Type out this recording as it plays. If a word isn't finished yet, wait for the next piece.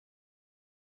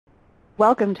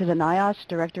Welcome to the NIOSH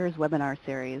Directors Webinar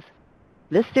Series.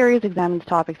 This series examines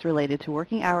topics related to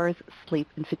working hours, sleep,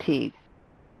 and fatigue.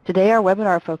 Today our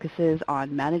webinar focuses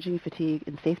on managing fatigue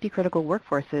in safety-critical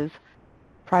workforces,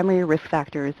 primary risk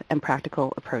factors, and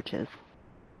practical approaches.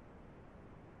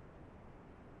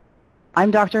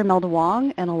 I'm Dr. Imelda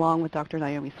Wong, and along with Dr.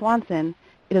 Naomi Swanson,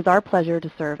 it is our pleasure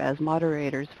to serve as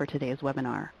moderators for today's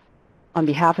webinar. On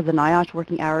behalf of the NIOSH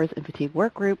Working Hours and Fatigue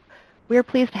Work Group, we are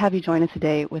pleased to have you join us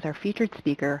today with our featured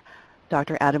speaker,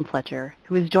 Dr. Adam Fletcher,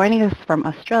 who is joining us from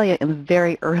Australia in the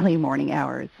very early morning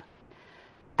hours.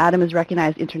 Adam is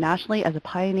recognized internationally as a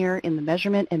pioneer in the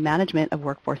measurement and management of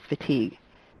workforce fatigue.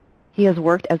 He has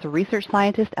worked as a research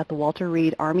scientist at the Walter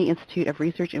Reed Army Institute of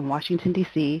Research in Washington,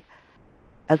 D.C.,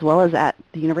 as well as at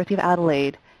the University of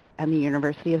Adelaide and the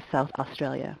University of South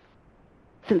Australia.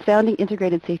 Since founding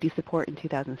Integrated Safety Support in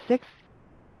 2006,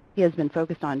 he has been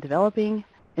focused on developing,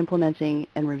 implementing,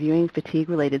 and reviewing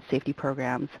fatigue-related safety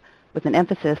programs with an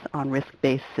emphasis on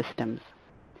risk-based systems.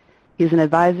 He is an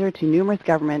advisor to numerous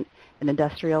government and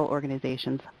industrial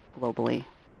organizations globally.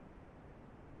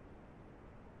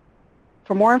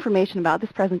 For more information about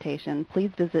this presentation,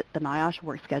 please visit the NIOSH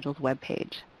Work Schedules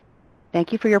webpage.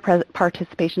 Thank you for your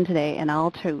participation today, and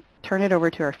I'll turn it over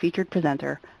to our featured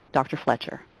presenter, Dr.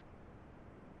 Fletcher.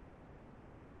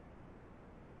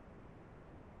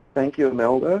 Thank you,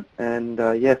 Imelda, and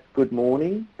yes, good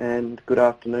morning and good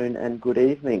afternoon and good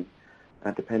evening,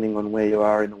 depending on where you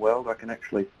are in the world. I can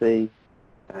actually see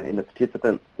in the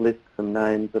participant list some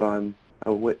names that I'm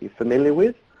familiar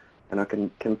with, and I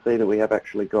can see that we have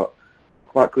actually got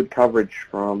quite good coverage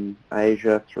from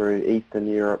Asia through Eastern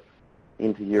Europe,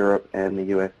 into Europe and the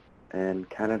US and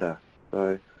Canada.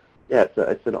 So yeah,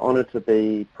 it's an honour to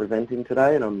be presenting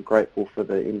today, and I'm grateful for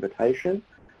the invitation.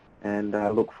 And I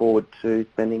look forward to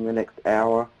spending the next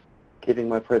hour giving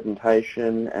my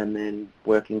presentation and then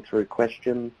working through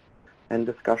questions and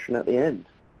discussion at the end.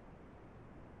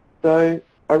 So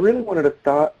I really wanted to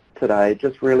start today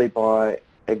just really by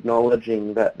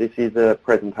acknowledging that this is a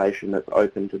presentation that's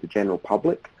open to the general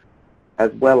public,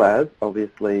 as well as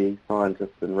obviously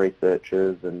scientists and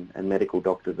researchers and medical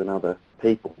doctors and other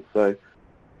people. So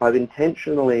I've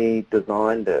intentionally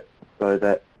designed it so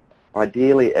that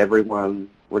ideally everyone,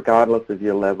 regardless of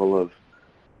your level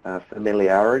of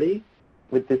familiarity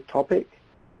with this topic,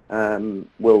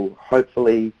 will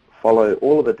hopefully follow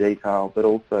all of the detail but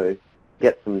also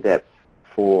get some depth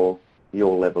for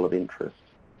your level of interest.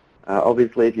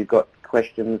 Obviously, if you've got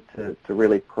questions to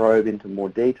really probe into more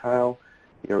detail,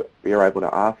 you're able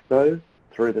to ask those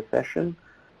through the session,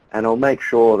 and I'll make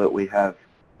sure that we have,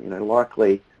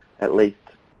 likely at least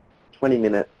 20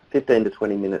 minutes, 15 to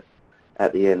 20 minutes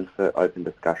at the end for open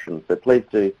discussion. So please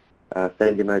do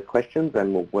send in those questions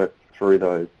and we'll work through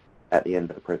those at the end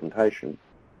of the presentation.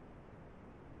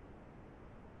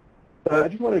 So I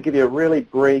just want to give you a really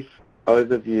brief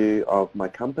overview of my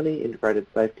company, Integrated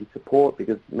Safety Support,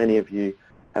 because many of you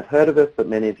have heard of us, but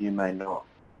many of you may not.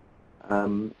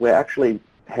 We're actually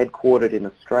headquartered in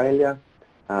Australia,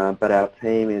 but our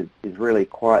team is really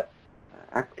quite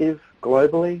active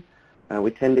globally.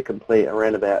 We tend to complete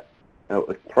around about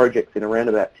projects in around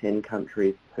about 10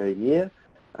 countries per year,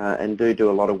 and do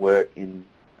a lot of work in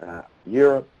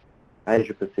Europe,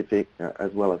 Asia Pacific,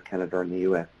 as well as Canada and the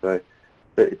US. So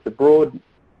it's a broad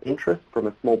interest from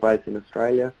a small base in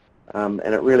Australia, and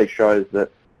it really shows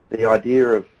that the idea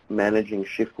of managing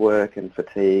shift work and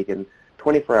fatigue and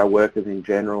 24-hour workers in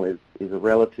general is a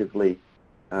relatively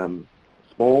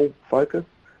small focus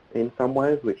in some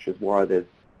ways, which is why there's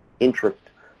interest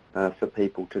for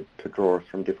people to draw us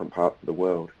from different parts of the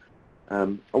world.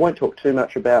 I won't talk too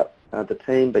much about the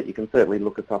team, but you can certainly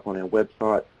look us up on our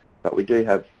website. But we do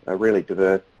have a really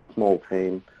diverse, small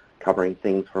team covering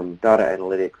things from data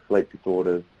analytics, sleep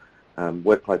disorders,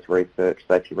 workplace research,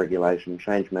 safety regulation,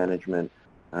 change management,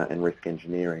 and risk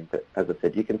engineering. But as I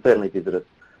said, you can certainly visit us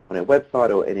on our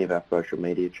website or any of our social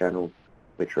media channels,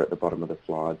 which are at the bottom of the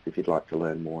slides if you'd like to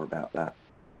learn more about that.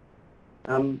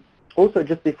 Also,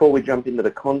 just before we jump into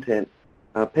the content,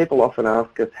 people often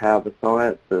ask us how the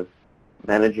science of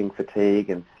managing fatigue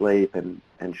and sleep and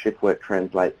shift work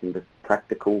translates into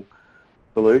practical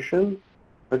solutions.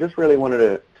 I just really wanted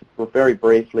to very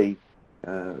briefly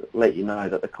let you know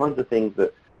that the kinds of things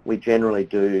that we generally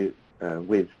do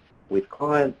with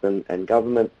clients and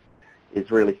governments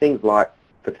is really things like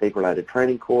fatigue-related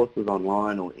training courses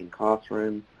online or in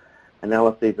classrooms,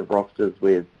 analyses of rosters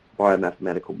with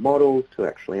biomathematical models to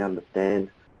actually understand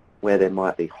where there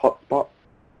might be hotspots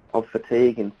of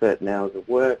fatigue in certain hours of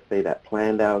work, be that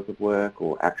planned hours of work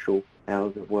or actual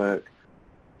hours of work.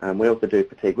 We also do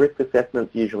fatigue risk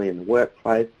assessments, usually in the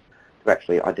workplace, to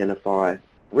actually identify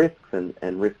risks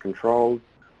and risk controls.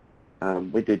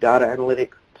 We do data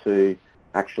analytics to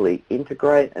actually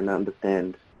integrate and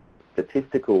understand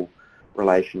statistical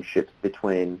relationships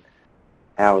between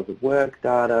hours of work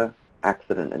data,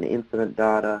 accident and incident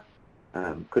data,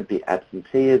 could be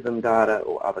absenteeism data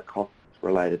or other costs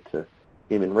related to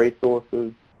human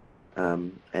resources,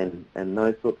 and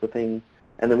those sorts of things.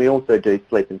 And then we also do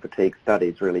sleep and fatigue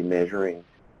studies, really measuring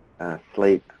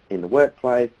sleep in the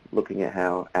workplace, looking at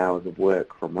how hours of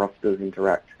work from rosters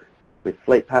interact with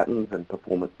sleep patterns and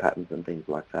performance patterns and things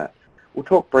like that. We'll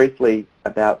talk briefly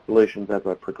about solutions as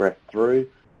I progress through,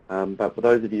 but for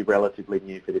those of you relatively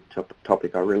new to this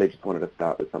topic, I really just wanted to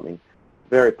start with something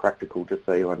very practical just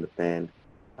so you understand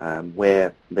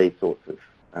where these sorts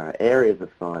of areas of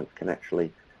science can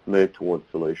actually move towards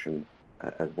solutions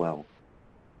as well.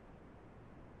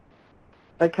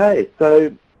 Okay,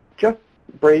 so just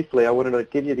briefly, I wanted to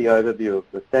give you the overview of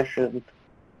the session.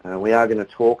 We are going to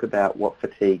talk about what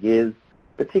fatigue is,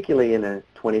 particularly in a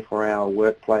 24-hour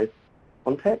workplace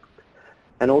context,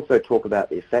 and also talk about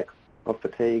the effects of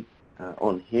fatigue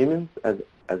on humans as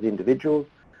individuals,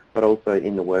 but also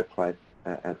in the workplace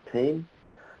as teams.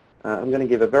 I'm going to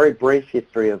give a very brief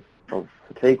history of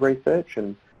fatigue research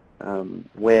and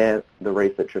where the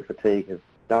research of fatigue has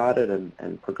started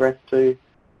and progressed to.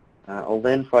 I'll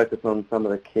then focus on some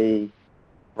of the key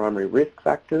primary risk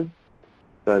factors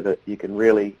so that you can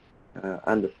really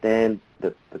understand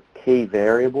the key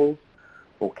variables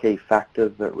or key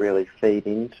factors that really feed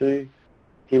into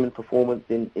human performance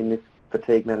in this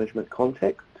fatigue management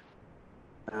context.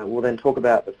 We'll then talk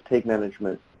about the fatigue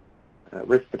management,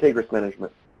 fatigue risk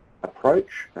management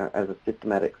approach as a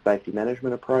systematic safety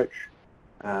management approach,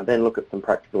 then look at some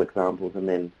practical examples and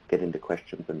then get into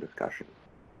questions and discussion.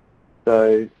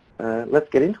 So let's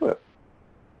get into it.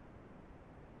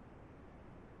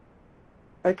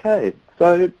 Okay,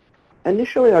 so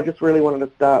initially I just really wanted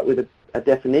to start with a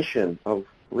definition of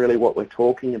really what we're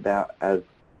talking about as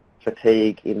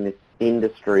fatigue in this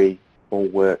industry or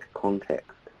work context.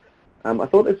 I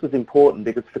thought this was important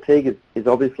because fatigue is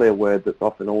obviously a word that's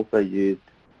often also used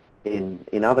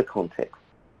in other contexts.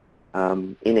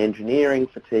 In engineering,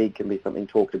 fatigue can be something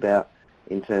talked about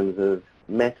in terms of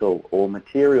metal or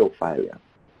material failure.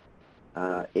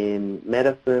 In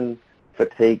medicine,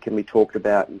 fatigue can be talked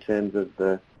about in terms of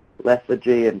the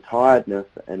lethargy and tiredness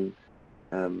and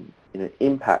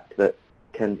impact that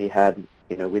can be had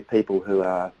with people who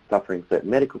are suffering certain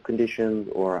medical conditions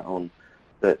or are on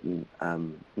certain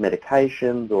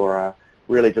medications or are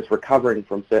really just recovering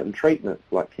from certain treatments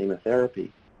like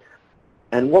chemotherapy.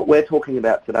 And what we're talking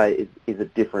about today is a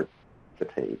different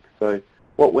fatigue. So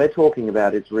what we're talking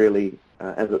about is really,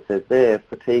 as it says there,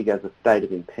 fatigue as a state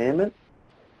of impairment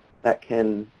that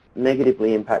can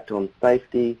negatively impact on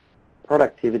safety,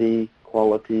 productivity,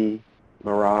 quality,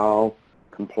 morale,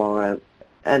 compliance,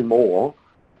 and more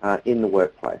in the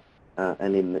workplace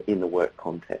and in the work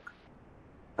context.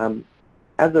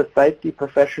 As a safety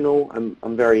professional,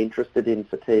 I'm very interested in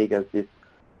fatigue as this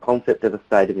concept of a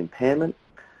state of impairment,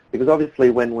 because obviously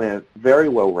when we're very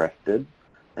well rested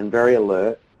and very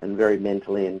alert and very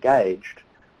mentally engaged,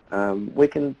 we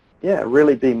can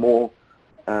really be more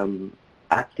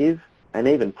active and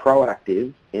even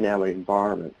proactive in our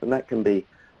environments. And that can be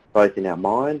both in our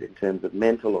mind in terms of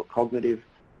mental or cognitive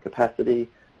capacity,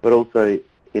 but also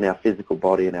in our physical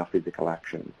body and our physical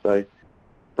actions. So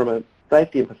from a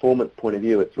safety and performance point of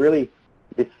view, it's really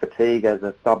this fatigue as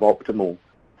a suboptimal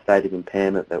state of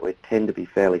impairment that we tend to be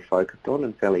fairly focused on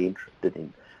and fairly interested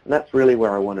in. And that's really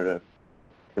where I wanted to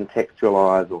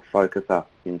contextualize or focus up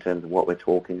in terms of what we're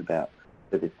talking about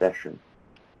for this session.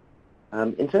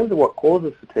 In terms of what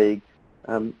causes fatigue,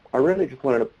 I really just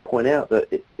wanted to point out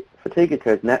that fatigue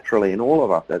occurs naturally in all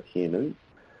of us as humans,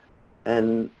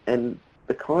 and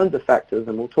the kinds of factors,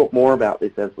 and we'll talk more about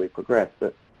this as we progress,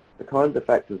 but the kinds of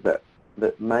factors that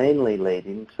mainly lead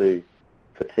into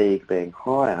fatigue being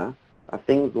higher are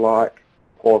things like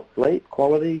poor sleep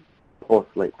quality, poor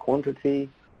sleep quantity,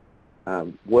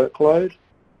 workload,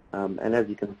 and as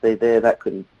you can see there, that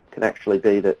can actually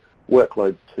be that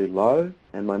workload's too low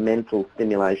and my mental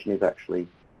stimulation is actually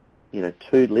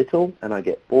too little and I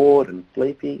get bored and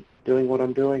sleepy doing what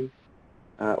I'm doing,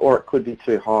 or it could be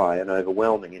too high and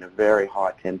overwhelming in a very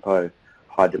high tempo,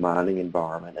 high demanding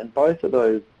environment. And both of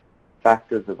those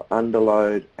factors of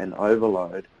underload and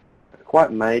overload are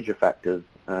quite major factors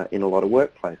in a lot of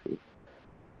workplaces.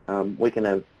 We can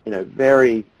have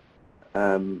very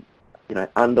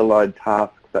underload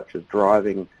tasks such as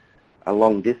driving a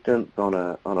long distance on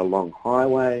a long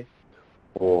highway,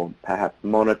 or perhaps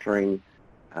monitoring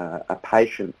a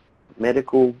patient's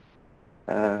medical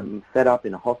setup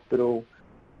in a hospital,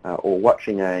 or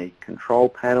watching a control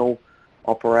panel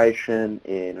operation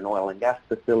in an oil and gas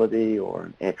facility or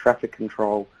an air traffic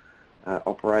control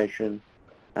operation.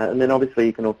 And then obviously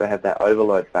you can also have that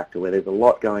overload factor where there's a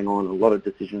lot going on, a lot of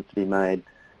decisions to be made,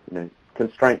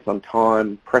 constraints on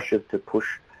time, pressures to push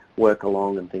work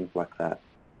along and things like that.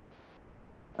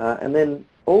 And then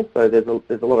also there's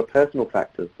a lot of personal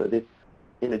factors. So this,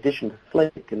 in addition to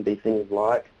sleep, it can be things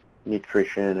like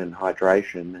nutrition and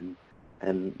hydration,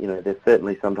 and there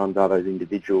certainly sometimes are those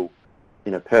individual,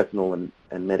 personal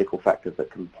and medical factors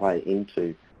that can play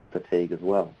into fatigue as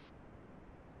well.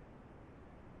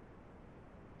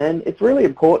 And it's really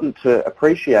important to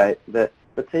appreciate that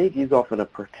fatigue is often a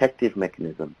protective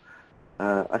mechanism.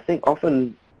 I think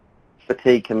often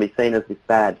fatigue can be seen as this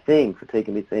bad thing. Fatigue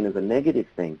can be seen as a negative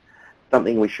thing,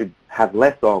 something we should have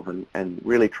less of and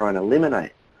really try and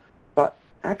eliminate. But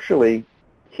actually,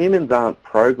 humans aren't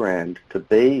programmed to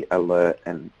be alert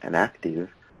and active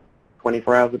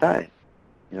 24 hours a day.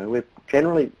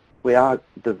 We are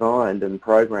designed and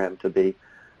programmed to be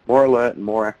more alert and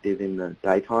more active in the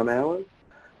daytime hours.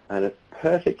 And it's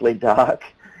perfectly dark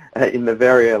in the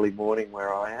very early morning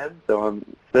where I am, so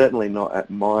I'm certainly not at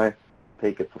my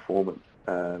peak of performance,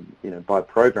 by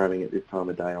programming at this time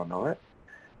of day or night.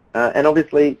 And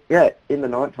obviously, in the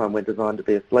nighttime we're designed to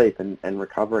be asleep and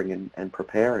recovering and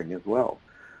preparing as well.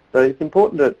 So it's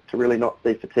important to really not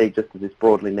see fatigue just as this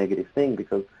broadly negative thing,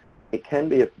 because it can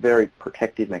be a very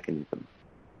protective mechanism.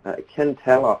 It can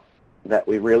tell us that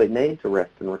we really need to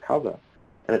rest and recover.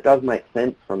 And it does make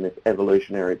sense from this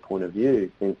evolutionary point of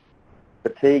view, since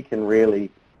fatigue can really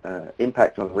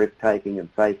impact on risk-taking and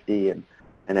safety and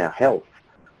our health.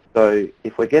 So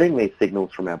if we're getting these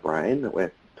signals from our brain that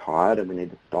we're tired and we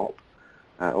need to stop,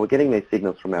 or we're getting these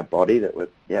signals from our body that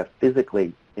we're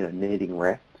physically needing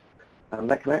rest,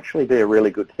 that can actually be a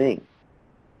really good thing,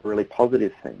 a really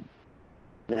positive thing.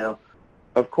 Now,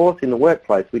 of course, in the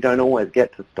workplace, we don't always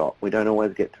get to stop. We don't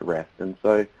always get to rest. And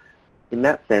so in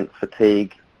that sense,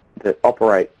 fatigue that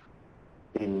operates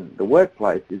in the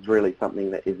workplace is really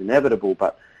something that is inevitable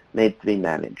but needs to be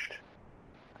managed.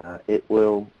 It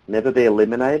will never be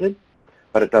eliminated,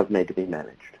 but it does need to be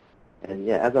managed. And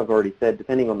as I've already said,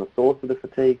 depending on the source of the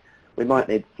fatigue, we might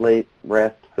need sleep,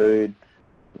 rest, food,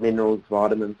 minerals,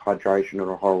 vitamins, hydration,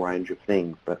 or a whole range of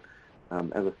things. But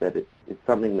as I said, it's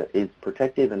something that is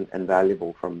protective and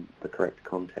valuable from the correct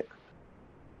context.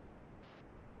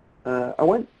 I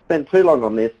won't spend too long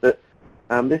on this, but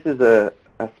this is a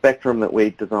spectrum that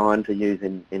we designed to use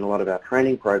in a lot of our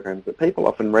training programs that people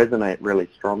often resonate really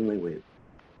strongly with.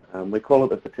 We call it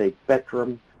the fatigue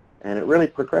spectrum, and it really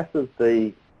progresses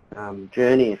the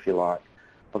journey, if you like,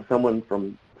 of someone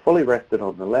from fully rested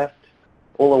on the left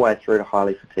all the way through to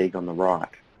highly fatigued on the right.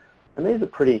 And these are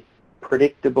pretty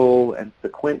predictable and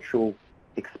sequential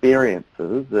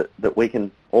experiences that we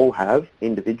can all have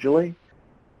individually.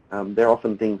 They're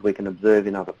often things we can observe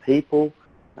in other people,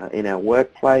 in our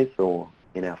workplace or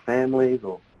in our families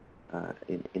or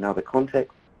in other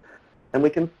contexts. And we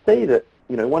can see that,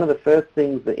 one of the first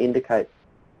things that indicates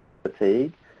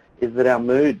fatigue is that our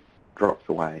mood drops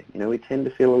away. We tend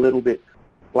to feel a little bit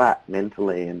flat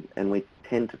mentally, and we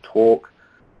tend to talk,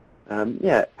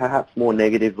 perhaps more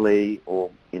negatively or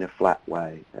in a flat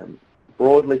way.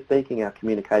 Broadly speaking, our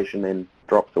communication then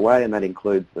drops away, and that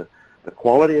includes the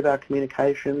quality of our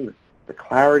communication, the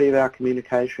clarity of our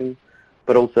communication,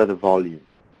 but also the volume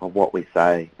of what we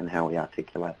say and how we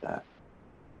articulate that.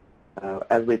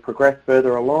 As we progress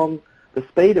further along, the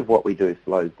speed of what we do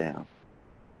slows down.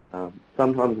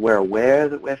 Sometimes we're aware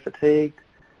that we're fatigued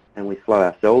and we slow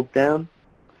ourselves down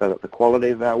so that the quality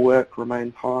of our work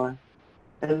remains high.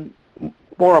 And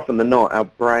more often than not, our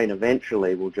brain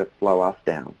eventually will just slow us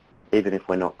down, even if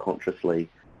we're not consciously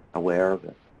aware of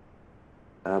it.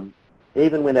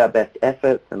 Even with our best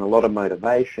efforts and a lot of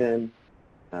motivation,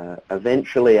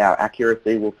 eventually our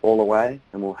accuracy will fall away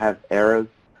and we'll have errors.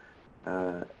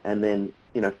 And then,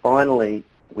 finally,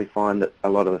 we find that a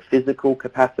lot of the physical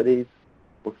capacities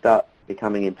will start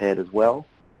becoming impaired as well.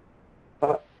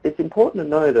 But it's important to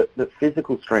know that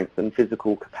physical strength and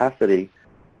physical capacity,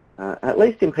 at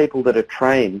least in people that are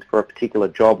trained for a particular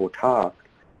job or task,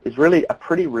 is really a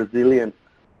pretty resilient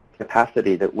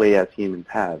capacity that we as humans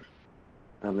have.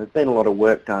 There's been a lot of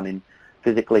work done in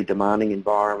physically demanding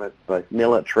environments, both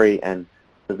military and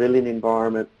civilian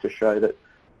environments, to show that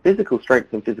physical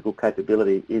strength and physical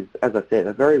capability is, as I said,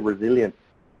 a very resilient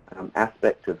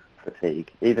aspect of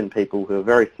fatigue. Even people who are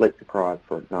very sleep deprived,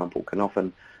 for example, can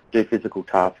often do physical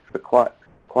tasks for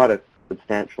quite a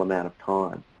substantial amount of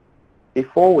time.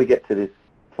 Before we get to this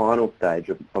final stage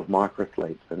of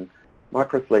microsleeps, and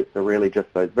microsleeps are really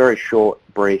just those very short,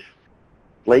 brief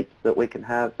sleeps that we can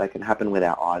have. They can happen with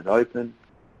our eyes open.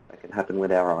 They can happen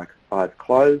with our eyes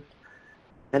closed.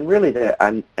 And really they're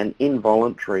an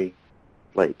involuntary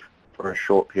sleep for a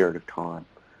short period of time.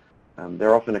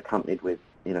 They're often accompanied with,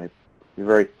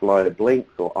 very slow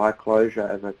blinks or eye closure,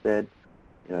 as I said.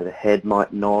 The head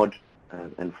might nod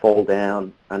and fall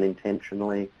down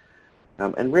unintentionally.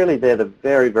 And really they're the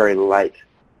very, very late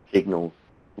signals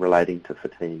relating to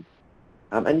fatigue.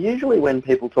 And usually when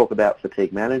people talk about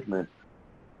fatigue management,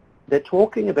 they're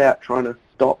talking about trying to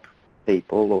stop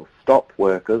people or stop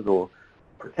workers or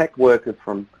protect workers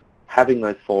from having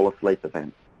those fall asleep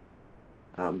events.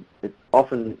 It's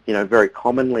often, very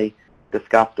commonly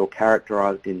discussed or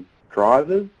characterised in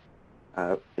drivers,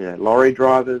 lorry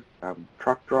drivers,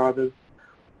 truck drivers,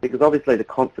 because obviously the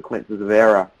consequences of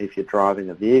error if you're driving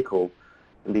a vehicle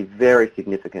can be very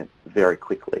significant very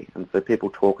quickly. And so people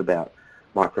talk about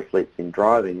microsleeps in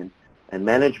driving and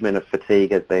management of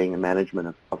fatigue as being a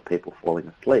management of people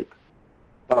falling asleep.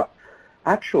 But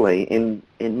actually, in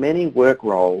many work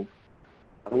roles,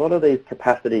 a lot of these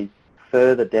capacities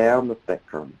further down the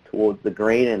spectrum, towards the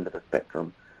green end of the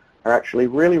spectrum, are actually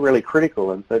really, really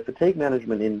critical. And so fatigue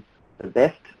management in the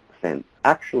best sense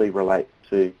actually relates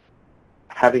to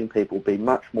having people be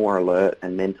much more alert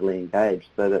and mentally engaged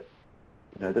so that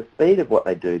the speed of what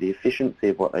they do, the efficiency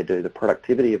of what they do, the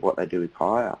productivity of what they do is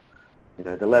higher.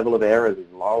 The level of errors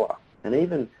is lower. And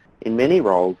even in many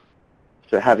roles,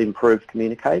 to have improved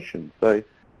communication. So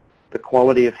the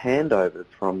quality of handovers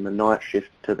from the night shift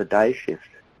to the day shift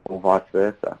or vice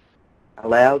versa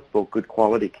allows for good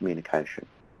quality communication.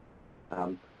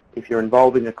 If you're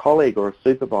involving a colleague or a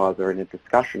supervisor in a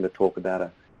discussion to talk about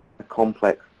a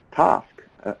complex task,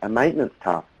 a maintenance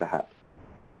task perhaps,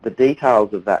 the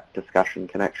details of that discussion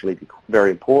can actually be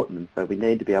very important, and so we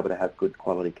need to be able to have good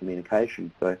quality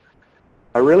communication. So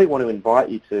I really want to invite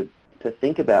you to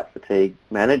think about fatigue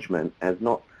management as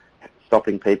not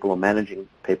stopping people or managing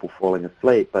people falling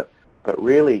asleep, but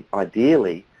really,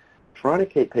 ideally, trying to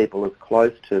keep people as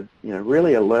close to,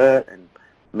 really alert and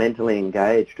mentally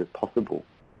engaged as possible.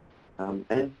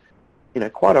 And,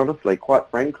 quite honestly, quite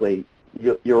frankly,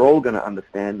 you're all going to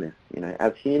understand this.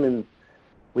 As humans,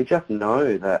 we just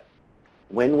know that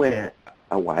when we're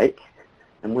awake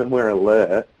and when we're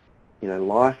alert,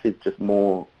 life is just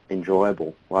more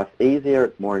enjoyable. Life's easier,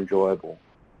 it's more enjoyable.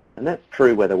 And that's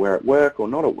true whether we're at work or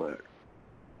not at work.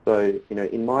 So,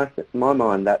 in my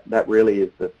mind, that really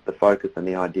is the focus and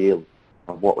the ideal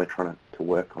of what we're trying to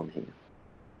work on here.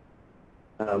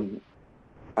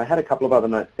 I had a couple of other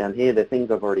notes down here. They're things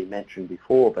I've already mentioned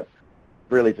before, but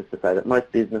really just to say that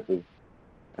most businesses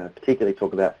particularly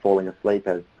talk about falling asleep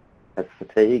as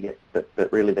fatigue, but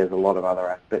really there's a lot of other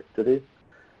aspects to this.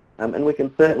 And we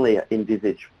can certainly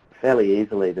envisage fairly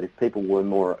easily that if people were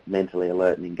more mentally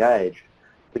alert and engaged,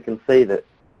 we can see that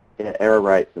error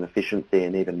rates and efficiency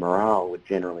and even morale would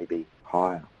generally be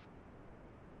higher.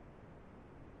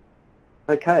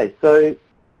 Okay, so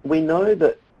we know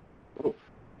that, oops,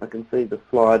 I can see the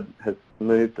slide has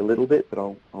moved a little bit, but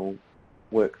I'll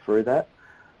work through that.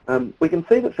 We can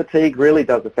see that fatigue really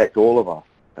does affect all of us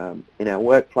in our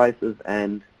workplaces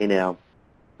and in our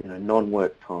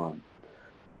non-work time.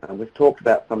 We've talked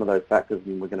about some of those factors,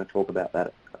 and we're going to talk about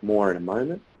that more in a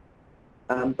moment.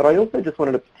 But I also just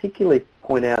wanted to particularly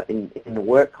point out in the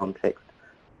work context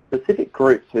specific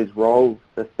groups whose roles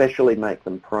especially make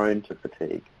them prone to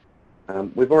fatigue.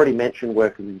 We've already mentioned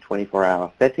workers in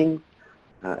 24-hour settings,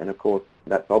 and of course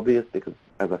that's obvious because,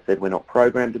 as I said, we're not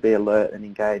programmed to be alert and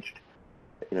engaged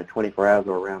 24 hours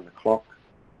or around the clock.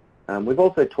 We've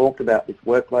also talked about this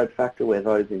workload factor where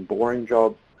those in boring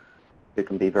jobs who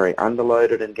can be very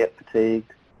underloaded and get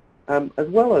fatigued, as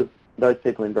well as those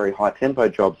people in very high-tempo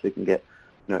jobs who can get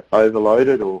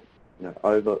overloaded or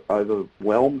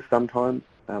overwhelmed sometimes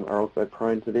are also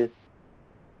prone to this.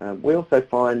 We also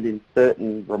find in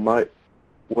certain remote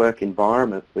work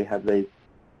environments we have these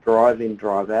drive-in,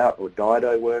 drive-out or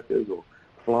DIDO workers or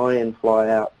fly-in,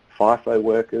 fly-out FIFO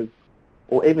workers,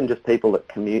 or even just people that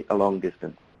commute a long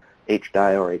distance each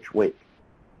day or each week.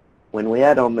 When we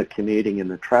add on the commuting and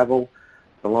the travel,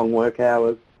 the long work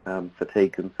hours,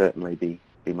 fatigue can certainly be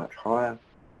much higher.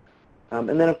 And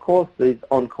then, of course, these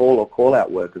on-call or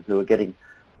call-out workers who are getting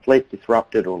sleep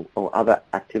disrupted or other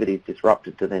activities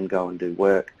disrupted to then go and do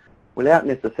work without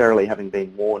necessarily having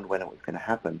been warned when it was going to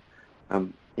happen.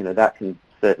 That can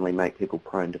certainly make people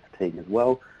prone to fatigue as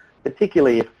well,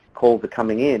 particularly if calls are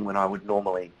coming in when I would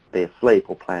normally be asleep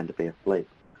or plan to be asleep.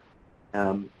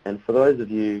 And for those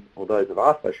of you, or those of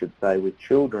us, I should say, with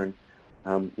children,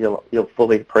 you'll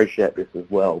fully appreciate this as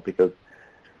well, because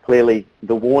clearly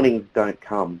the warnings don't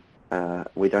come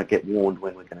we don't get warned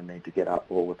when we're going to need to get up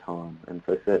all the time. And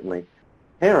so certainly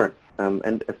parents,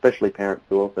 and especially parents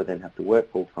who also then have to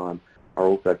work full time, are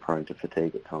also prone to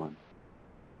fatigue at times.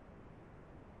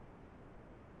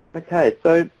 Okay,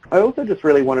 so I also just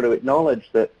really wanted to acknowledge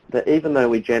that even though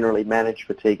we generally manage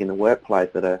fatigue in the workplace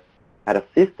at a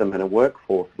system and a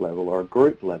workforce level or a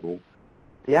group level,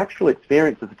 the actual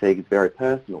experience of fatigue is very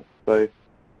personal. So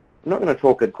I'm not going to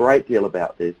talk a great deal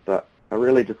about this, but I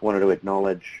really just wanted to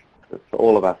acknowledge that for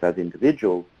all of us as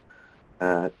individuals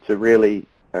to really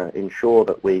ensure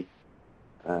that we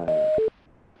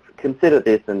consider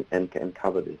this and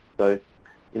cover this. So,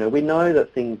 we know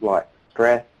that things like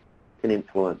stress can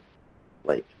influence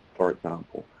sleep, for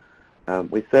example.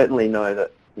 We certainly know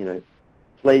that,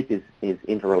 sleep is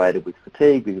interrelated with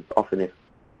fatigue, because often if,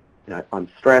 I'm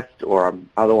stressed or I'm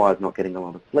otherwise not getting a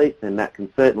lot of sleep, then that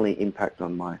can certainly impact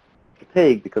on my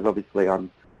fatigue, because obviously I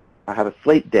have a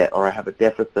sleep debt, or I have a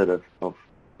deficit of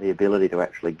the ability to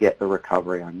actually get the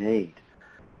recovery I need,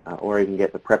 or even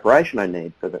get the preparation I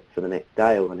need for the next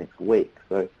day or the next week.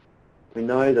 So we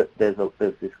know that there's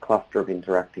this cluster of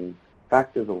interacting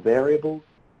factors or variables,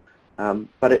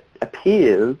 but it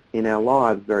appears in our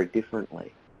lives very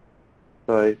differently.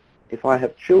 So if I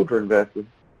have children versus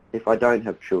if I don't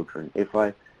have children, if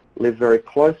I live very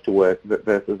close to work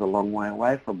versus a long way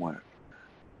away from work,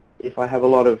 if I have a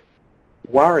lot of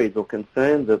worries or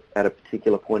concerns at a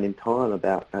particular point in time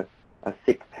about a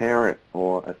sick parent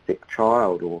or a sick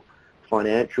child or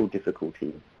financial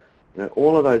difficulties,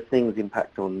 all of those things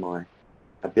impact on my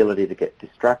ability to get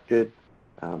distracted,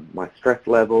 my stress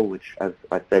level, which, as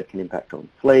I said, can impact on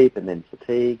sleep and then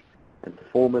fatigue and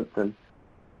performance. And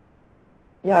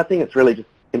yeah, I think it's really just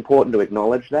important to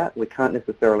acknowledge that. We can't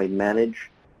necessarily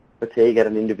manage fatigue at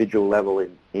an individual level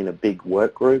in a big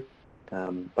work group,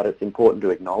 but it's important to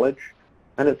acknowledge.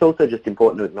 And it's also just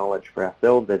important to acknowledge for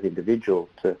ourselves as individuals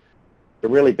to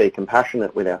really be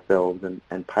compassionate with ourselves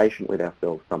and patient with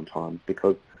ourselves sometimes,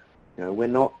 because we're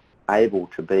not able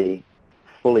to be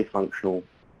fully functional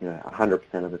 100%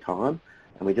 of the time,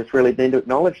 and we just really need to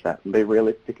acknowledge that and be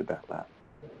realistic about that.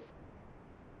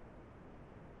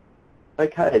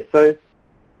 Okay, so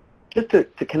just to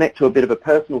connect to a bit of a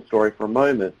personal story for a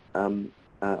moment, I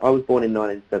was born in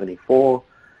 1974,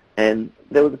 and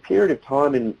there was a period of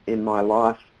time in my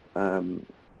life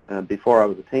before I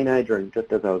was a teenager and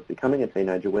just as I was becoming a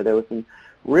teenager where there were some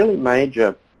really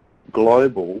major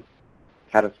global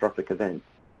catastrophic events.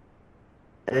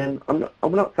 And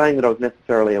I'm not saying that I was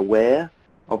necessarily aware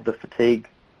of the fatigue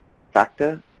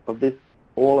factor of this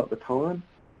all at the time,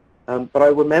 but I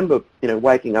remember,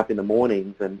 waking up in the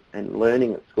mornings and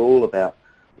learning at school about,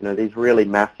 these really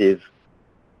massive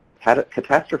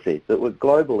catastrophes that were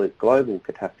global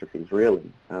catastrophes, really.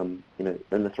 And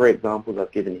the three examples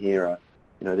I've given here are,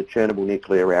 the Chernobyl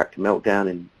nuclear reactor meltdown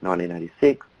in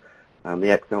 1986, the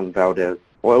Exxon Valdez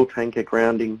oil tanker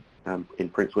grounding in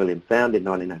Prince William Sound in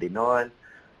 1989,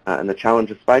 and the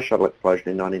Challenger space shuttle explosion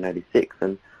in 1986.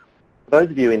 And those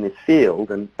of you in this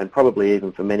field, and probably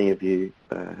even for many of you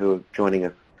who are joining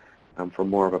us from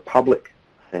more of a public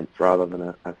sense rather than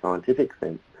a scientific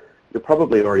sense, you'll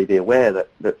probably already be aware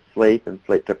that sleep and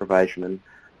sleep deprivation and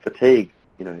fatigue,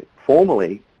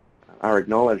 formally are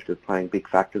acknowledged as playing big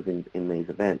factors in these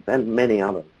events, and many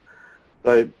others.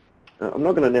 So I'm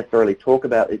not going to necessarily talk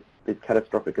about these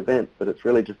catastrophic events, but it's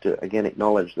really just to, again,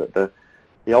 acknowledge that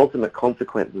the ultimate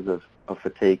consequences of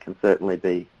fatigue can certainly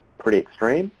be pretty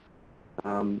extreme.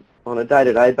 On a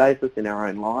day-to-day basis in our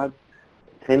own lives,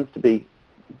 it tends to be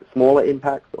smaller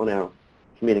impacts on our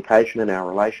communication and our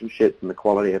relationships and the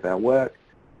quality of our work.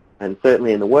 And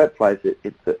certainly in the workplace, it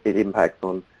impacts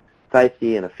on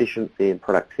safety and efficiency and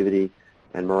productivity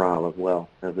and morale as well,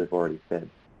 as we've already said.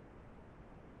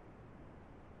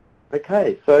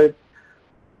 Okay, so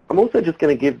I'm also just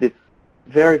going to give this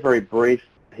very, very brief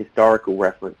historical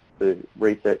reference to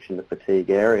research in the fatigue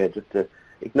area, just to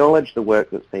acknowledge the work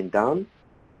that's been done.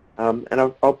 And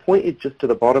I'll point you just to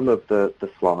the bottom of the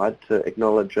slide to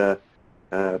acknowledge a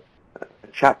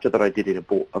chapter that I did in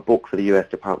a book for the US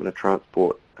Department of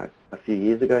Transport a few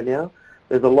years ago now.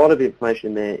 There's a lot of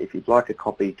information there. If you'd like a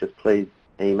copy, just please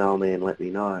email me and let me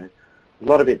know. There's a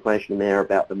lot of information there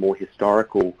about the more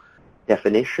historical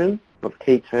definition of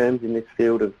key terms in this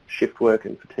field of shift work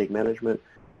and fatigue management,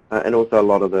 and also a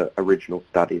lot of the original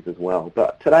studies as well.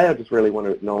 But today I just really want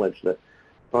to acknowledge that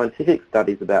scientific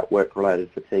studies about work-related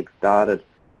fatigue started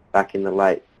back in the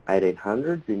late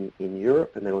 1800s in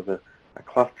Europe, and there was a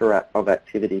cluster of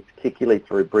activity, particularly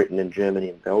through Britain and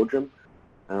Germany and Belgium,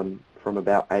 from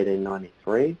about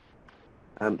 1893.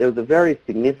 There was a very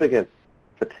significant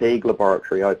fatigue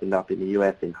laboratory opened up in the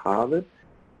US in Harvard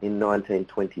in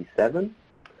 1927,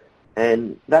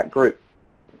 and that group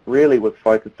really was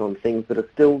focused on things that are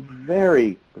still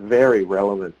very, very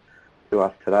relevant to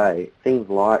us today. Things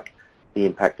like the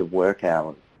impact of work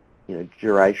hours,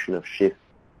 duration of shifts,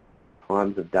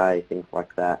 times of day, things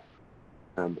like that.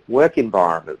 Work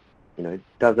environment,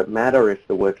 does it matter if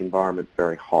the work environment's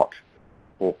very hot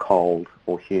or cold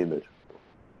or humid?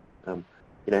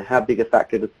 How big a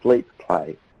factor does sleep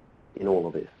play in all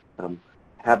of this?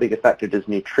 How big a factor does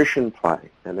nutrition play?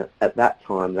 And at that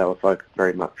time, they were focused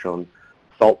very much on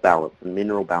salt balance and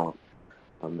mineral balance.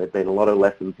 There've been a lot of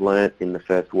lessons learnt in the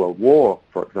First World War,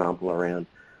 for example, around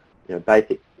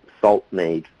basic salt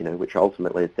needs, which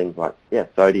ultimately is things like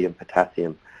sodium,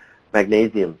 potassium,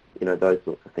 magnesium, those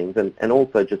sorts of things, and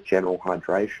also just general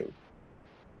hydration.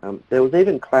 There was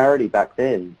even clarity back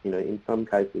then, in some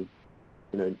cases,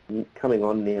 coming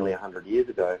on nearly 100 years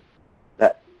ago,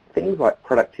 that things like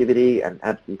productivity and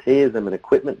absenteeism and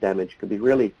equipment damage could be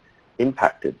really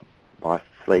impacted by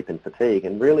sleep and fatigue.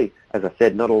 And really, as I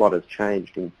said, not a lot has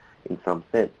changed in some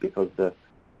sense, because the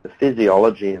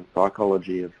physiology and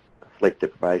psychology of sleep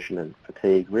deprivation and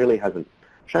fatigue really hasn't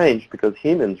changed, because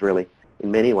humans really,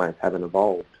 in many ways, haven't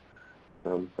evolved.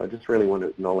 So I just really want to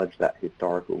acknowledge that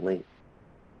historical link.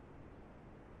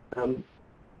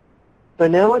 So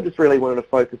now I just really wanted to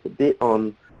focus a bit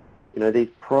on, these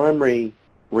primary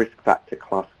risk factor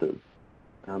clusters.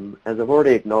 As I've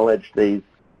already acknowledged, these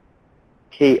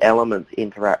key elements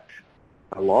interact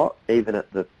a lot, even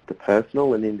at the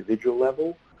personal and individual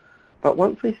level. But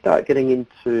once we start getting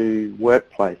into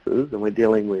workplaces and we're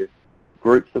dealing with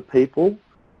groups of people,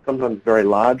 sometimes very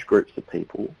large groups of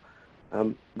people,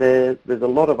 there's a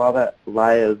lot of other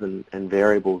layers and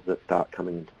variables that start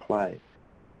coming into play.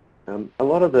 A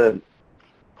lot of the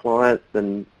clients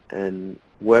and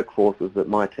workforces that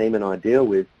my team and I deal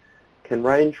with can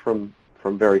range from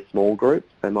very small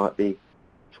groups. They might be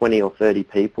 20 or 30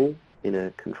 people in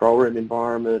a control room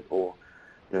environment, or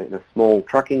in a small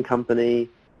trucking company,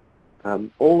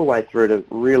 all the way through to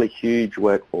really huge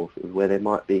workforces where there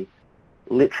might be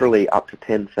literally up to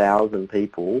 10,000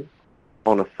 people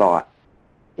on a site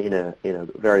in a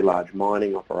very large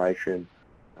mining operation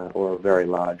or a very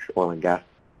large oil and gas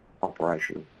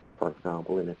operation, for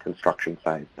example, in a construction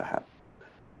phase perhaps.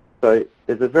 So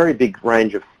there's a very big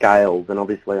range of scales, and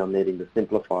obviously I'm needing to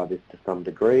simplify this to some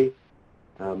degree.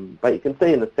 But you can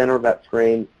see in the center of that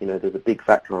screen, there's a big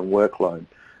factor on workload.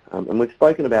 And we've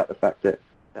spoken about the fact that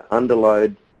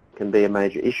underload can be a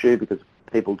major issue, because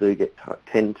people do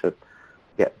tend to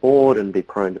get bored and be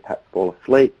prone to perhaps fall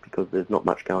asleep because there's not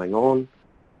much going on.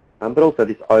 But also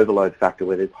this overload factor,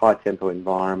 where there's high tempo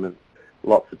environments,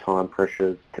 lots of time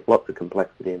pressures, lots of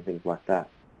complexity and things like that.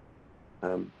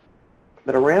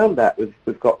 But around that,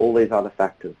 we've got all these other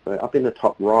factors. So up in the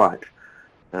top right,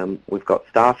 we've got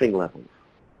staffing levels.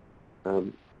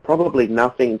 Probably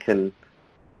nothing can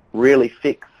really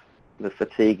fix the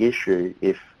fatigue issue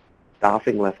if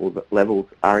staffing levels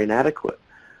are inadequate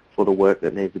for the work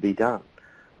that needs to be done.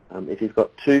 If you've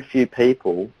got too few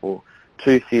people, or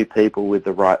too few people with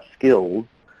the right skills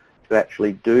to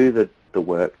actually do the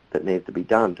work that needs to be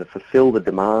done, to fulfill the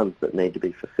demands that need to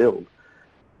be fulfilled,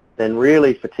 then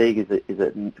really fatigue is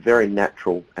a very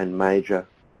natural and major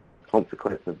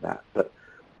consequence of that.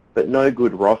 But no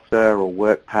good roster or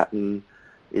work pattern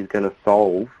is going to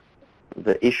solve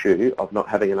the issue of not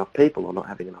having enough people or not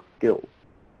having enough skills.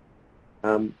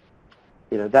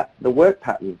 That the work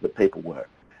patterns that people work.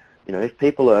 If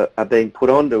people are being put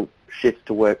onto shifts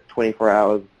to work 24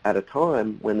 hours at a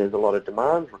time when there's a lot of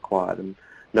demands required and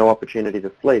no opportunity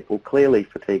to sleep, well, clearly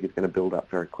fatigue is going to build up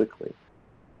very quickly.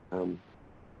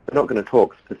 We're not going to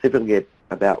talk specifically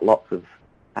about lots of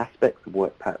aspects of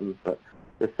work patterns, but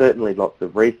there's certainly lots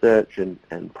of research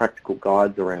and practical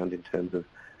guides around in terms of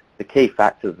the key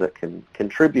factors that can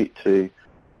contribute to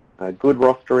good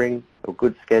rostering or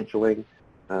good scheduling,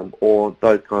 or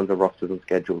those kinds of rosters and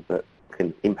schedules that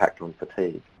can impact on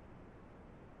fatigue.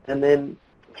 And then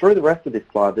through the rest of this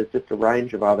slide, there's just a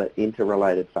range of other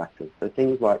interrelated factors. So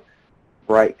things like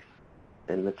breaks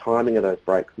and the timing of those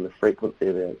breaks and the frequency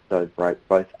of those breaks,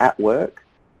 both at work,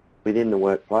 within the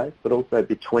workplace, but also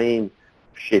between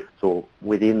shifts or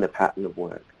within the pattern of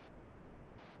work.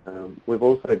 We've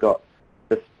also got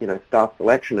this, staff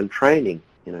selection and training.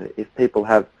 If people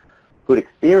have good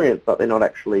experience but they're not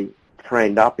actually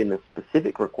trained up in the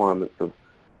specific requirements of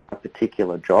a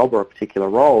particular job or a particular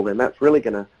role, then that's really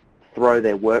going to throw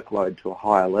their workload to a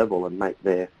higher level and make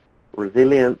their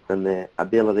resilience and their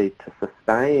ability to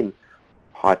sustain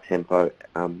high tempo,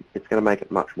 it's going to make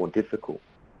it much more difficult.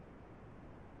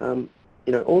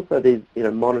 Also these,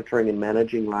 monitoring and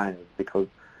managing layers, because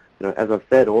as I've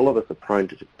said, all of us are prone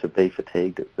to be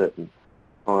fatigued at certain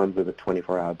times of a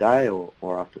 24-hour day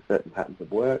or after certain patterns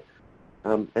of work.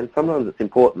 And sometimes it's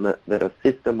important that a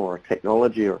system or a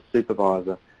technology or a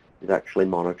supervisor is actually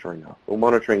monitoring us, or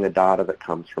monitoring the data that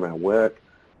comes from our work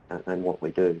and what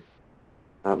we do.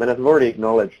 And as I've already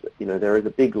acknowledged, there is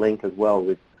a big link as well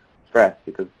with stress,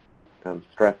 because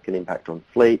stress can impact on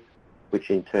sleep, which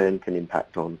in turn can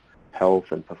impact on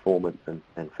health and performance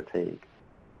and fatigue.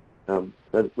 So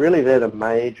really they're the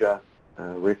major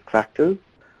risk factors.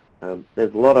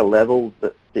 There's a lot of levels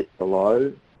that sit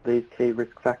below these key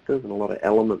risk factors and a lot of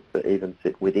elements that even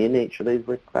sit within each of these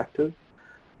risk factors.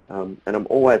 And I'm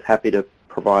always happy to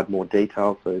provide more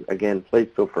detail, so again, please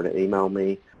feel free to email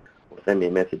me or send me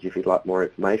a message if you'd like more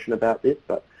information about this.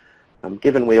 But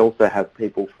given we also have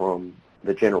people from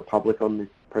the general public on this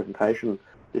presentation,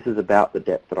 this is about the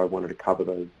depth that I wanted to cover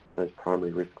those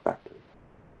primary risk factors.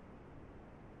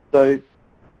 So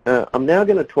I'm now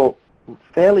going to talk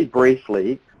fairly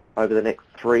briefly over the next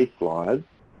 3 slides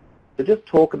to just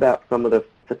talk about some of the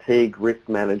fatigue risk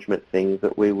management things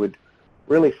that we would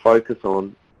really focus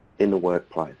on in the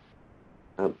workplace.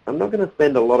 I'm not going to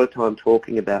spend a lot of time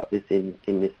talking about this in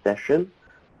this session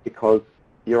because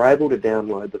you're able to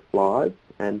download the slides,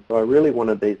 and so I really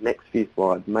wanted these next few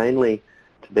slides mainly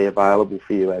to be available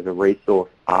for you as a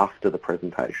resource after the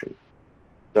presentation.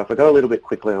 So if I go a little bit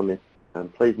quickly on this,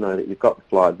 please know that you've got the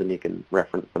slides and you can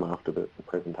reference them after the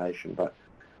presentation. But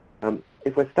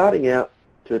if we're starting out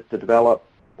to develop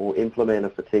or implement a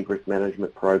fatigue risk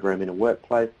management program in a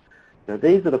workplace,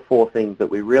 these are the 4 things that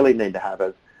we really need to have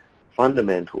as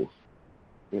fundamentals.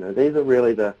 These are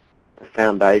really the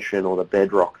foundation or the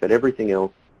bedrock that everything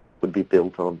else would be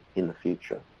built on in the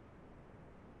future.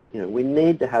 We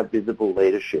need to have visible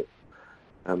leadership.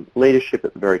 Leadership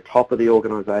at the very top of the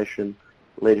organisation,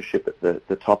 leadership at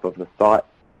the top of the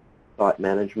site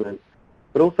management,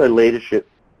 but also leadership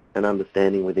and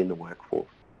understanding within the workforce.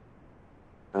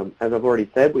 As I've already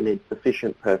said, we need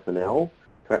sufficient personnel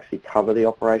to actually cover the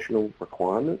operational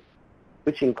requirements,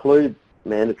 which includes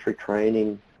mandatory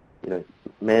training,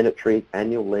 mandatory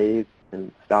annual leave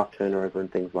and staff turnover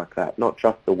and things like that, not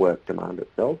just the work demand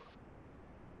itself.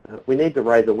 We need to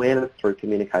raise awareness through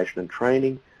communication and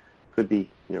training. Could be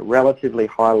relatively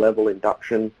high-level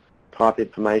induction type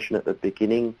information at the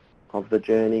beginning of the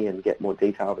journey and get more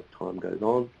detailed as time goes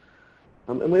on.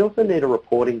 And we also need a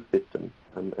reporting system,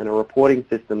 and a reporting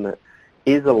system that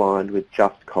is aligned with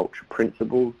just culture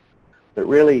principles that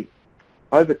really,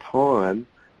 over time,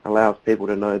 allows people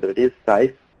to know that it is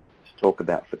safe to talk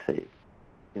about fatigue.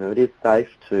 It is safe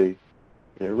to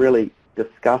really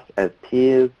discuss as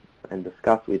peers and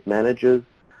discuss with managers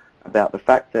about the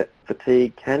fact that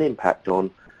fatigue can impact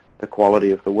on the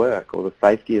quality of the work or the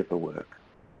safety of the work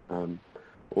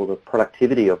or the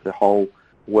productivity of the whole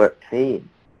work team.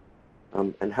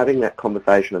 And having that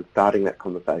conversation and starting that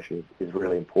conversation is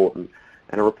really important,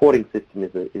 and a reporting system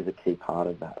is a key part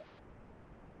of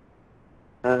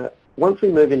that. Once we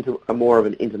move into a more of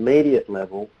an intermediate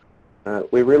level,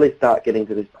 we really start getting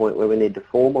to this point where we need to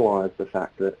formalise the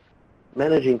fact that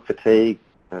managing fatigue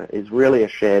is really a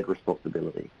shared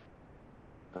responsibility.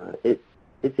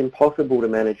 It's impossible to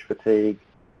manage fatigue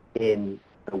in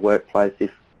a workplace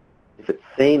if it's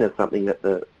seen as something that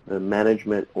the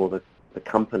management or the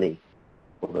company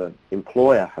or the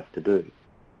employer has to do.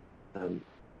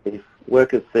 If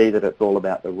workers see that it's all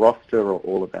about the roster or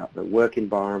all about the work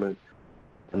environment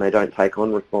and they don't take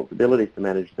on responsibilities to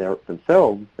manage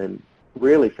themselves, then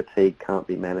really fatigue can't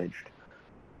be managed.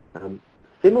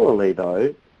 Similarly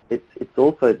though, it's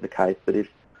also the case that if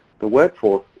the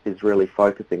workforce is really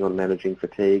focusing on managing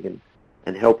fatigue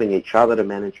and helping each other to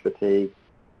manage fatigue,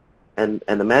 and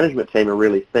the management team are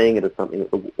really seeing it as something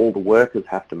that all the workers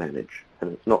have to manage,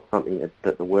 and it's not something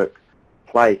that the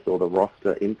workplace or the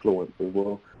roster influences,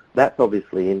 well, that's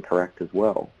obviously incorrect as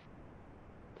well.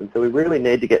 And so we really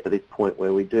need to get to this point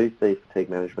where we do see fatigue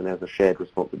management as a shared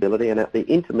responsibility, and at the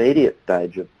intermediate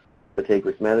stage of fatigue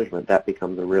risk management, that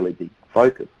becomes a really big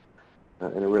focus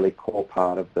and a really core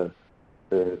part of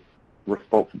the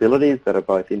responsibilities that are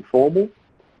both informal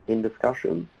in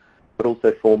discussions, but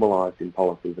also formalised in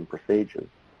policies and procedures.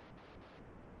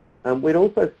 We'd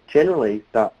also generally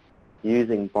start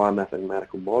using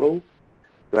biomathematical models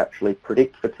to actually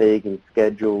predict fatigue in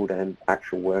scheduled and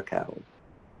actual work hours.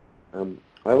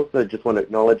 I also just want to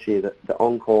acknowledge here that the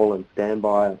on-call and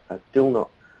standby are still not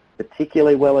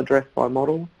particularly well addressed by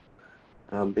models,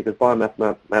 because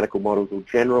biomathematical models will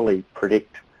generally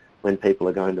predict when people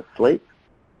are going to sleep.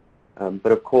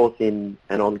 But of course, in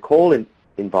an on-call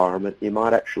environment, you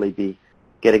might actually be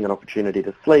getting an opportunity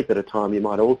to sleep at a time you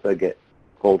might also get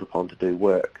called upon to do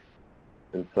work.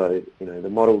 And so, the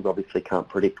models obviously can't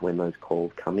predict when those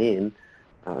calls come in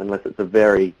unless it's a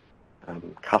very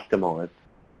customized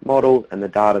model, and the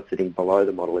data sitting below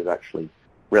the model is actually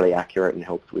really accurate and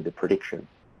helps with the prediction.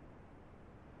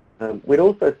 We'd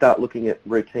also start looking at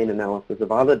routine analysis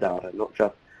of other data, not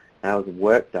just hours of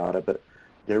work data, but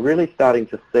really starting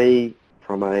to see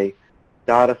from a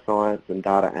data science and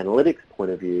data analytics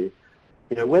point of view,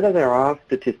 whether there are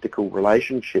statistical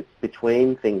relationships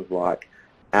between things like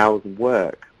hours of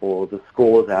work or the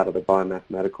scores out of the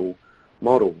biomathematical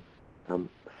model,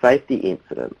 safety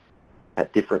incidents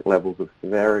at different levels of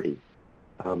severity,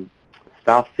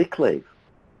 staff sick leave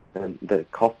and the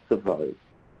costs of those,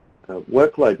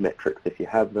 workload metrics if you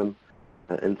have them,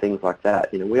 and things like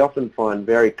that. We often find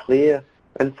very clear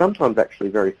and sometimes actually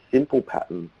very simple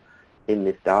patterns in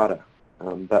this data.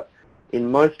 But in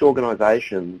most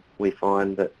organisations, we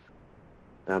find that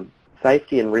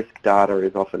safety and risk data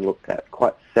is often looked at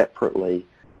quite separately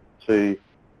to,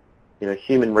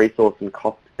 human resource and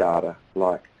cost data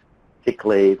like sick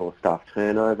leave or staff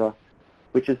turnover,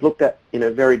 which is looked at,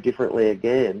 very differently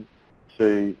again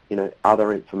to,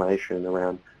 other information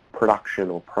around production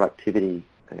or productivity,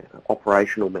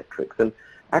 operational metrics. And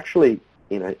actually,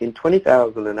 in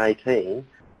 2018,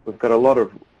 we've got a lot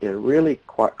of, really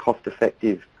quite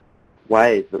cost-effective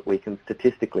ways that we can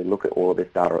statistically look at all of this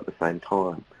data at the same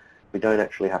time. We don't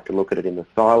actually have to look at it in the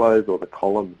silos or the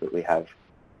columns that we have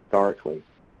historically.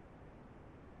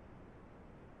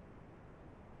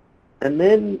 And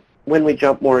then when we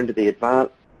jump more into the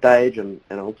advanced stage, and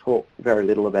I'll talk very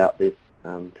little about this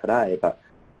today, but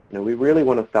we really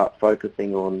want to start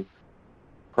focusing on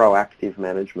proactive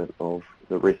management of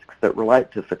the risks that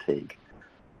relate to fatigue.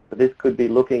 So this could be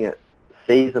looking at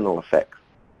seasonal effects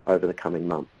over the coming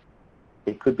months.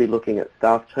 It could be looking at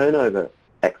staff turnover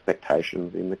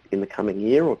expectations in the coming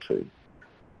year or two.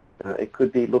 It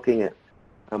could be looking at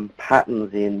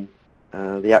patterns in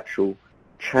the actual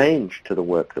change to the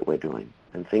work that we're doing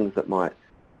and things that might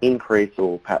increase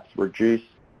or perhaps reduce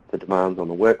the demands on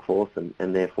the workforce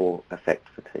and therefore affect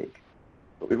fatigue.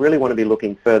 But we really want to be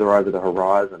looking further over the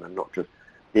horizon and not just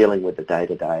dealing with the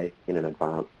day-to-day in an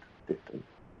advanced system.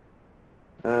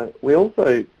 We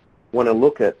also want to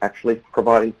look at actually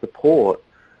providing support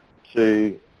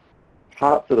to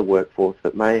parts of the workforce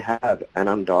that may have an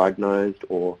undiagnosed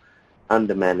or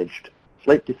undermanaged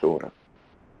sleep disorder.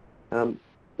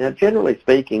 Now, generally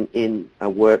speaking, in a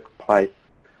workplace,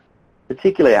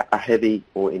 particularly a heavy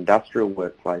or industrial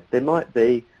workplace, there might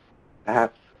be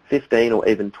perhaps 15 or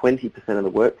even 20% of the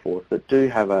workforce that do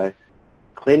have a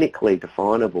clinically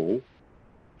definable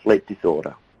sleep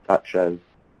disorder, such as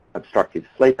obstructive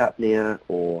sleep apnea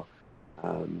or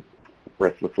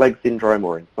restless leg syndrome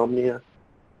or insomnia.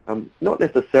 Not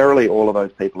necessarily all of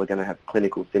those people are going to have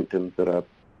clinical symptoms that are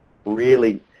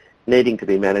really needing to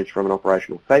be managed from an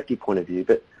operational safety point of view,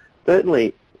 but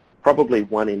certainly probably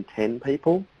 1 in 10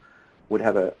 people would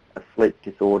have a sleep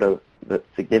disorder that's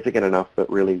significant enough that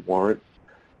really warrants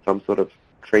some sort of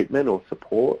treatment or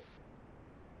support.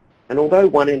 And although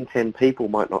 1 in 10 people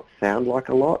might not sound like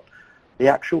a lot, the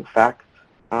actual facts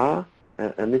are,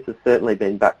 and this has certainly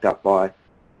been backed up by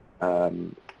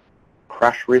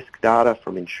crash risk data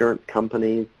from insurance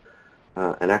companies,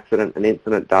 and accident and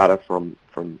incident data from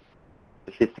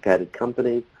sophisticated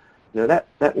companies,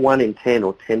 that 1 in 10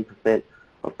 or 10%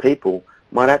 of people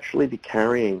might actually be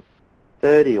carrying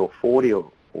 30 or 40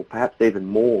 or perhaps even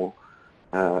more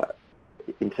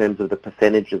in terms of the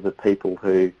percentages of people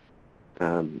who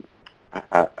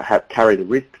carry the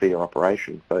risk for your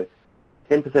operation. So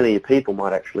 10% of your people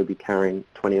might actually be carrying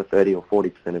 20 or 30 or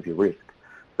 40% of your risk.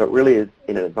 So it really is,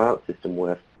 in an advanced system,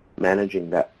 worth managing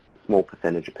that small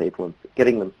percentage of people and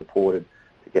getting them supported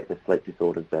to get their sleep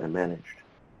disorders better managed.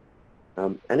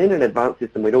 And in an advanced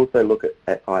system, we'd also look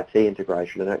at IT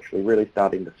integration and actually really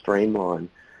starting to streamline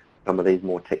some of these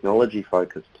more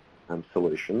technology-focused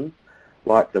solutions,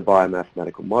 like the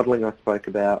biomathematical modelling I spoke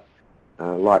about,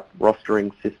 like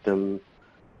rostering systems,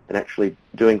 and actually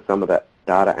doing some of that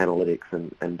data analytics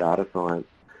and data science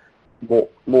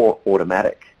more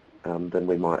automatic than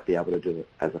we might be able to do it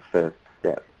as a first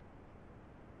step.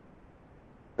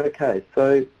 Okay,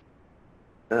 so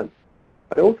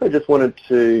I also just wanted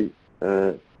to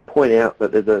point out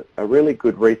that there's a really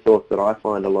good resource that I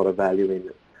find a lot of value in.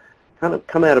 It's kind of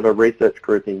come out of a research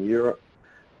group in Europe.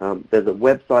 There's a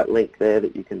website link there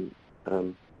that you can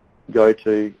go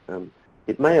to.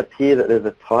 It may appear that there's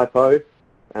a typo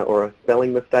or a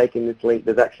spelling mistake in this link.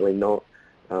 There's actually not.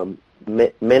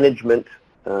 Management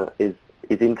is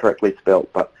incorrectly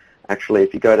spelt, but actually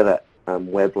if you go to that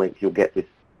web link, you'll get this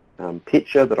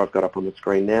picture that I've got up on the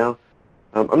screen now.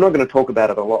 I'm not going to talk about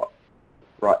it a lot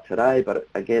right today, but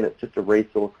again, it's just a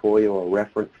resource for you or a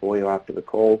reference for you after the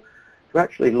call to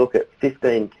actually look at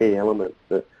 15 key elements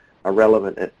that are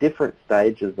relevant at different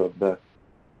stages of the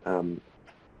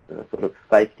sort of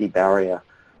safety barrier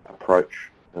approach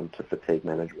to fatigue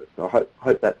management. So I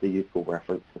hope that's a useful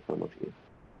reference for some of you.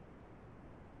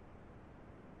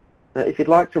 Now, if you'd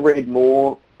like to read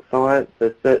more science,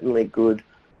 there's certainly good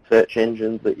search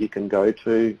engines that you can go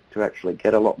to actually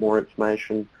get a lot more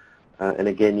information. And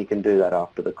again, you can do that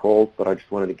after the calls, but I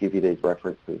just wanted to give you these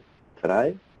references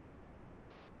today.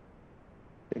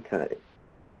 Okay.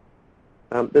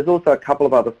 There's also a couple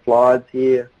of other slides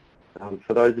here.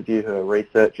 For those of you who are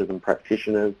researchers and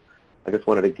practitioners, I just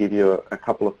wanted to give you a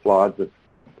couple of slides of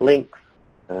links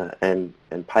and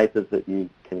papers that you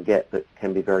can get that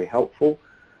can be very helpful.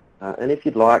 And if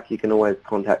you'd like, you can always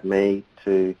contact me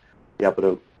to be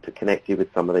able to connect you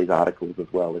with some of these articles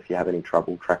as well if you have any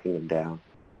trouble tracking them down.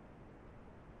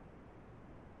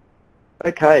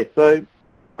 Okay, so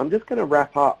I'm just going to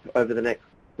wrap up over the next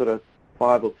sort of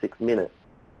 5 or 6 minutes.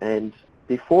 And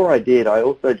before I did, I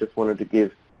also just wanted to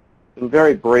give some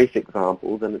very brief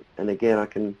examples. And again, I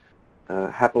can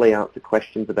happily answer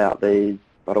questions about these,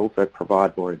 but also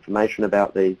provide more information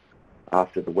about these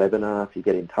after the webinar if you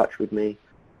get in touch with me.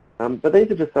 But these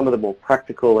are just some of the more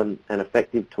practical and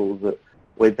effective tools that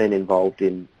we've been involved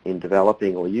in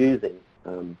developing or using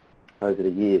over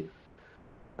the years.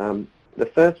 The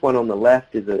first one on the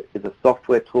left is a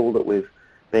software tool that we've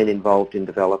been involved in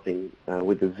developing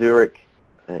with the Zurich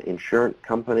insurance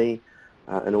company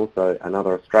and also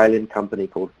another Australian company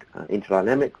called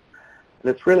Interdynamics. And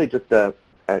it's really just a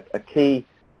key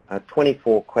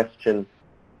 24-question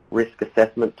risk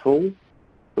assessment tool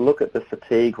to look at the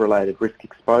fatigue-related risk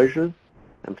exposures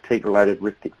and fatigue-related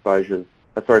risk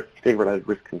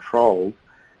controls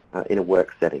in a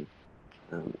work setting.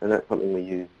 And that's something we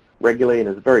use regularly, and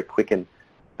it's a very quick and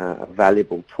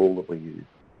valuable tool that we use.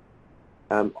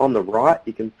 On the right,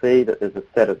 you can see that there's a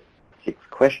set of 6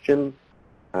 questions,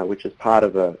 which is part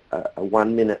of a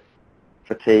 1-minute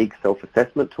fatigue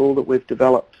self-assessment tool that we've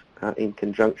developed in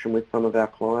conjunction with some of our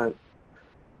clients.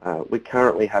 We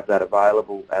currently have that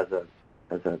available as a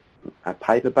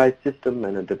paper-based system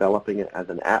and are developing it as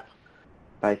an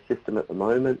app-based system at the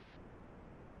moment.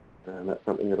 That's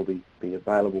something that will be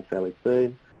available fairly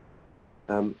soon.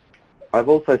 I've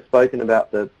also spoken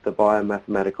about the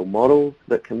biomathematical models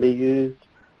that can be used.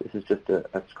 This is just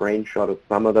a screenshot of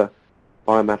some of the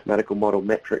biomathematical model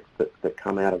metrics that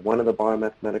come out of one of the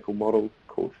biomathematical models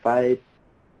called FADE.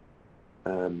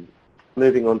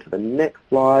 Moving on to the next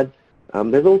slide,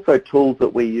 there's also tools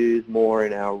that we use more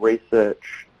in our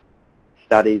research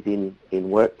studies in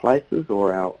workplaces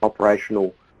or our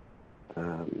operational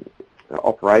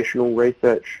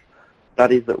research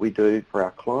studies that we do for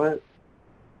our clients.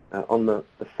 On the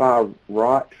far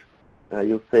right,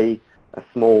 you'll see a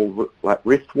small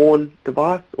wrist-worn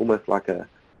device, almost like a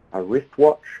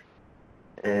wristwatch,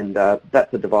 and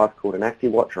that's a device called an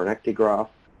ActiWatch or an ActiGraph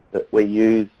that we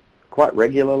use quite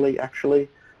regularly. Actually,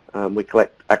 we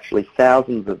collect actually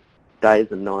thousands of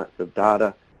days and nights of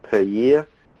data per year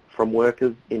from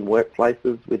workers in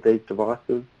workplaces with these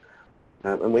devices,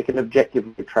 and we can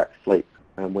objectively track sleep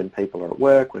when people are at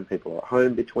work, when people are at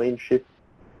home between shifts.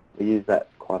 We use that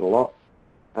quite a lot.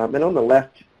 And on the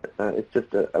left, it's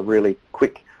just a really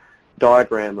quick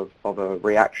diagram of a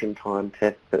reaction time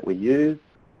test that we use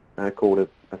called a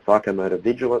psychomotor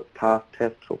vigilance task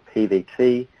test or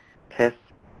PVT test.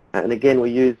 And again,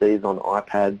 we use these on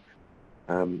iPads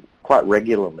quite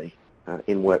regularly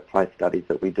in workplace studies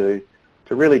that we do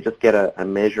to really just get a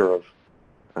measure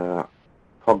of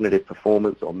cognitive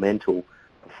performance or mental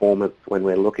performance when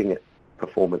we're looking at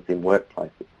performance in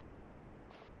workplaces.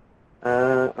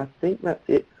 I think that's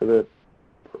it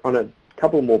on a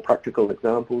couple more practical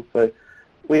examples. So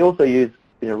we also use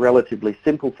relatively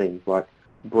simple things like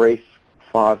brief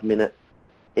 5-minute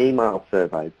email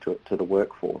surveys to the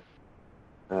workforce.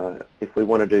 If we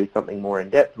want to do something more in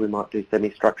depth, we might do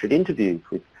semi-structured interviews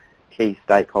with key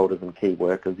stakeholders and key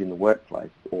workers in the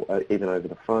workplace, or even over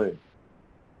the phone.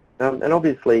 And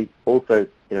obviously also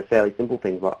fairly simple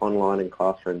things like online and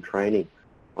classroom training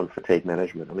on fatigue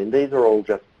management. I mean, these are all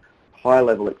just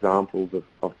high-level examples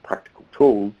of practical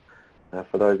tools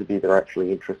for those of you that are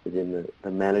actually interested in the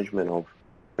management of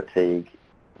fatigue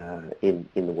in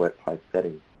the workplace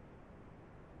setting.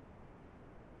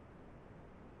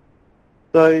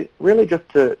 So really just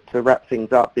to wrap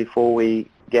things up before we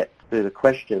get to the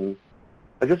questions,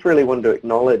 I just really wanted to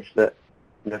acknowledge that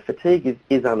fatigue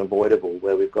is unavoidable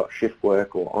where we've got shift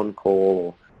work or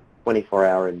on-call or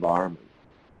 24-hour environments.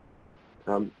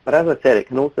 But as I said, it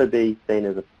can also be seen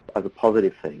as as a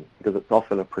positive thing because it's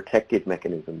often a protective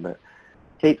mechanism that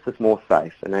keeps us more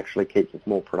safe and actually keeps us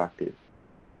more productive.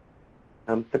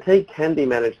 Fatigue can be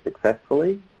managed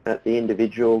successfully at the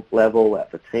individual level,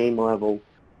 at the team level,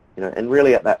 and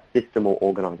really at that system or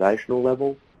organisational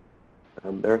level.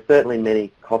 There are certainly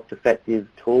many cost-effective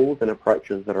tools and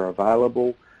approaches that are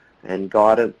available, and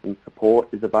guidance and support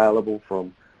is available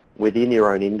from within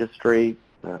your own industry,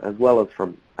 as well as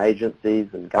from agencies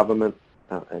and governments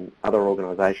and other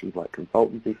organisations like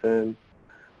consultancy firms.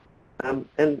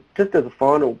 And just as a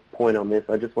final point on this,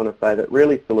 I just want to say that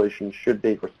really solutions should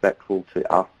be respectful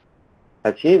to us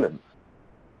as humans.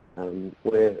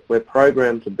 We're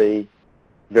programmed to be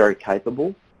very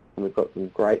capable, and we've got some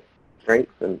great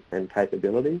strengths and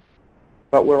capabilities,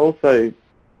 but we're also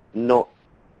not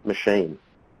machines,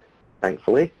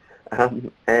 thankfully,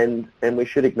 and we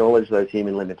should acknowledge those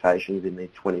human limitations in these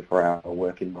 24-hour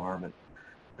work environments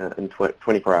and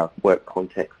 24-hour work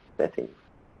context settings.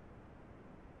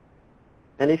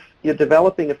 And if you're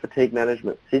developing a fatigue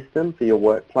management system for your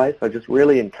workplace, I just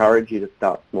really encourage you to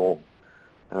start small.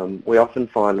 We often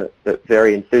find that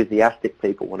very enthusiastic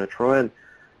people want to try and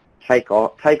take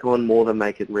on more than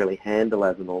they can really handle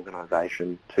as an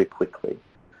organisation too quickly.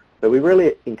 So we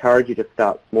really encourage you to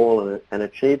start small and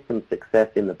achieve some success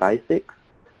in the basics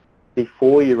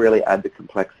before you really add the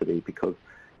complexity, because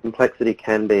complexity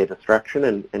can be a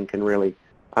distraction and can really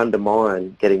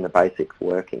undermine getting the basics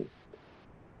working.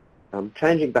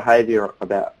 Changing behaviour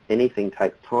about anything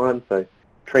takes time, so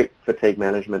treat fatigue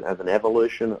management as an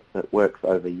evolution that works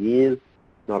over years,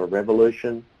 not a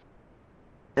revolution.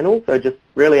 And also just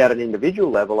really at an individual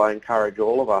level, I encourage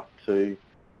all of us to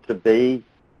be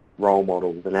role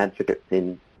models and advocates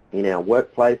in our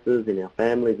workplaces, in our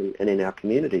families and in our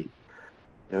communities.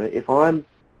 If I'm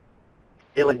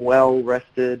feeling well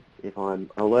rested, if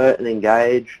I'm alert and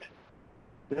engaged,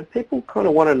 people kind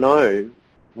of want to know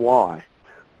why.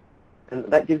 And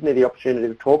that gives me the opportunity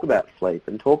to talk about sleep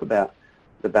and talk about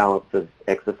the balance of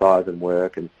exercise and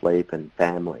work and sleep and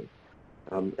family.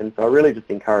 And so I really just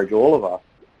encourage all of us,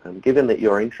 given that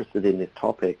you're interested in this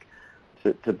topic,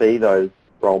 to be those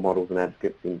role models and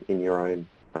advocates in your own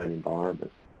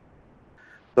environment.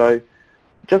 So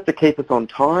just to keep us on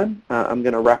time, I'm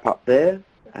going to wrap up there.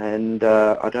 And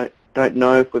I don't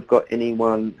know if we've got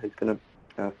anyone who's going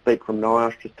to speak from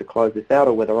NIOSH just to close this out,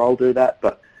 or whether I'll do that.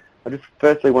 But I just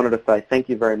firstly wanted to say thank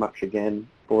you very much again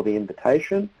for the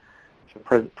invitation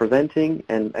to presenting,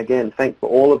 and again thanks for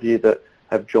all of you that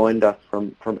have joined us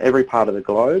from every part of the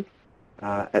globe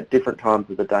at different times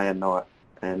of the day and night.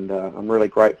 And I'm really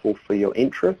grateful for your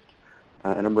interest,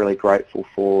 and I'm really grateful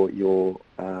for your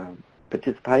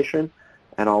participation,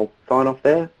 and I'll sign off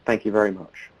there. Thank you very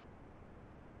much.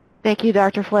 Thank you,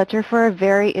 Dr. Fletcher, for a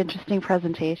very interesting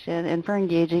presentation and for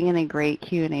engaging in a great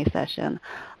Q&A session.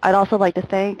 I'd also like to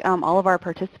thank all of our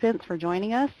participants for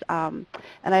joining us, and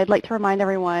I'd like to remind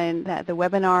everyone that the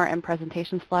webinar and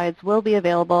presentation slides will be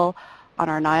available on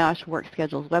our NIOSH Work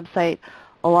Schedules website,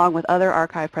 along with other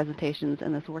archive presentations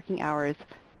in this Working Hours,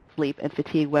 Sleep, and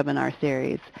Fatigue webinar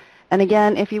series. And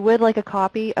again, if you would like a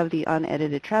copy of the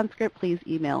unedited transcript, please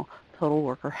email Total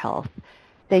Worker Health.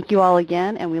 Thank you all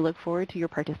again, and we look forward to your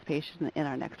participation in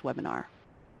our next webinar.